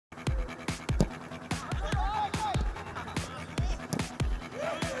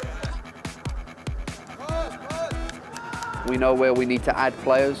We know where we need to add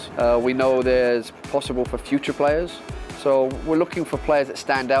players. We know there's possible for future players. So we're looking for players that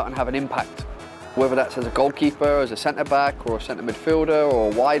stand out and have an impact. Whether that's as a goalkeeper, as a centre back, or a centre midfielder,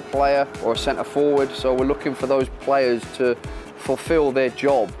 or a wide player, or a centre forward. So we're looking for those players to fulfill their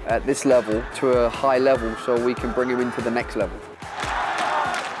job at this level to a high level so we can bring them into the next level.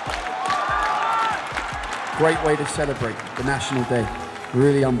 Great way to celebrate the National Day.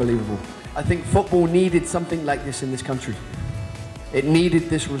 Really unbelievable. I think football needed something like this in this country. It needed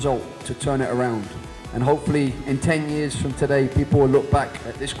this result to turn it around. And hopefully in 10 years from today, people will look back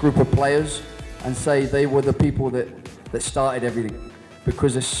at this group of players and say they were the people that started everything.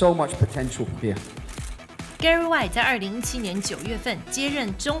 Because there's so much potential here. Gary White 在2017年9月份接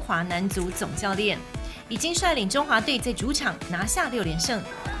任中华男足总教练，已经率领中华队在主场拿下6连胜。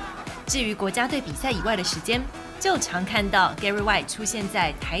至于国家队比赛以外的时间，就常看到 Gary White 出现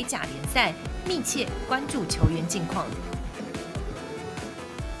在台甲联赛，密切关注球员近况。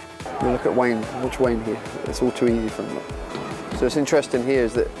Look at Wayne. Watch Wayne here. It's all too easy for him. So it's interesting here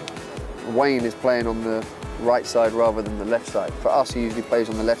is that Wayne is playing on the right side rather than the left side. For us, he usually plays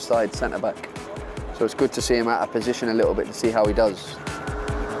on the left side, centre back. So it's good to see him out of position a little bit to see how he does.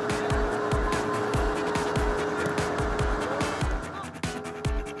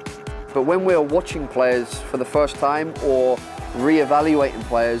 But when we're watching players for the first time or re-evaluating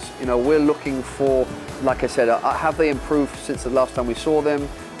players, you know, we're looking for, like I said, have they improved since the last time we saw them?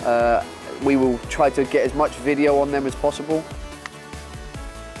 We will try to get as much video on them as possible.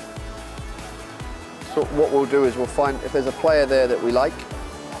 So what we'll do is we'll find if there's a player there that we like,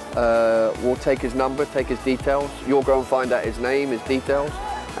 we'll take his number, take his details. You'll go and find out his name, his details,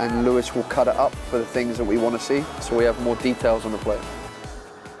 and Lewis will cut it up for the things that we want to see, so we have more details on the player.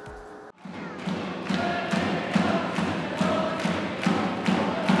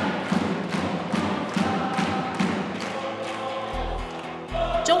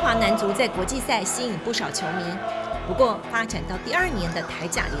 中华男足在国际赛吸引不少球迷，不过发展到第2年的台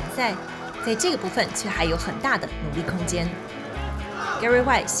甲联赛，在这个部分却还有很大的努力空间。Gary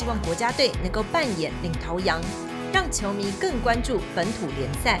White 希望国家队能够扮演领头羊，让球迷更关注本土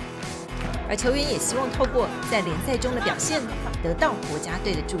联赛，而球员也希望透过在联赛中的表现，得到国家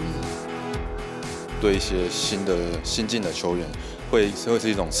队的注意。对一些新进的球员，会是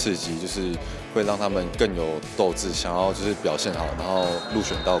一种刺激，就是会让他们更有斗志，想要就是表现好，然后入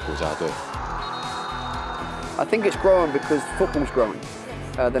选到国家队。I think it's growing because football's growing.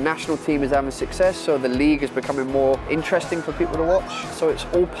 The national team is having success, so the league is becoming more interesting for people to watch. So it's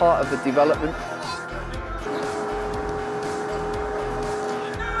all part of the development.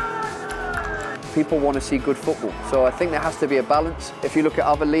 People want to see good football, so I think there has to be a balance. If you look at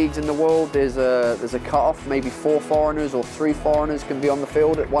other leagues in the world, there's a cut-off. Maybe 4 foreigners or 3 foreigners can be on the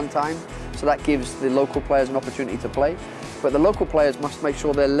field at one time, so that gives the local players an opportunity to play. But the local players must make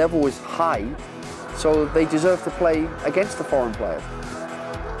sure their level is high, so they deserve to play against the foreign players.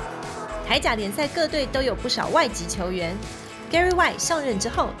 台甲联赛各队都有不少外籍球员 ，Gary White 上任之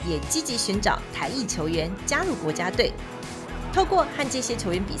后也积极寻找台裔球员加入国家队。透过和这些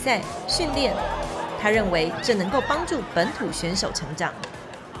球员比赛训练，他认为这能够帮助本土选手成长。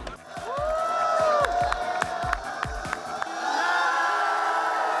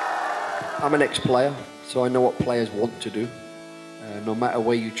I'm an ex-player, so I know what players want to do. No matter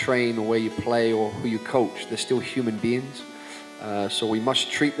where you train or where you play or who you coach, they're still human beings. So we must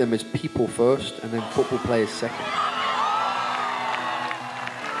treat them as people first, and then football players second.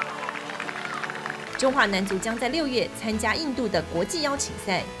 中华男足将在6月参加印度的国际邀请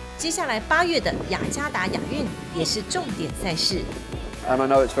赛，接下来8月的雅加达亚运也是重点赛事。And I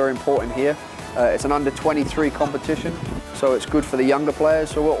know it's very important here. It's an under-23 competition, so it's good for the younger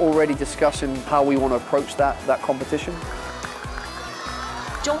players. So we're already discussing how we want to approach that competition.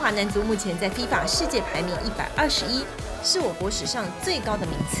 中华男足目前在 FIFA 世界排名121，是我国史上最高的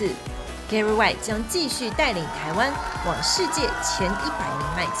名次。Gary White 将继续带领台湾往世界前100名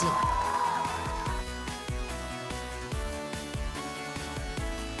迈进。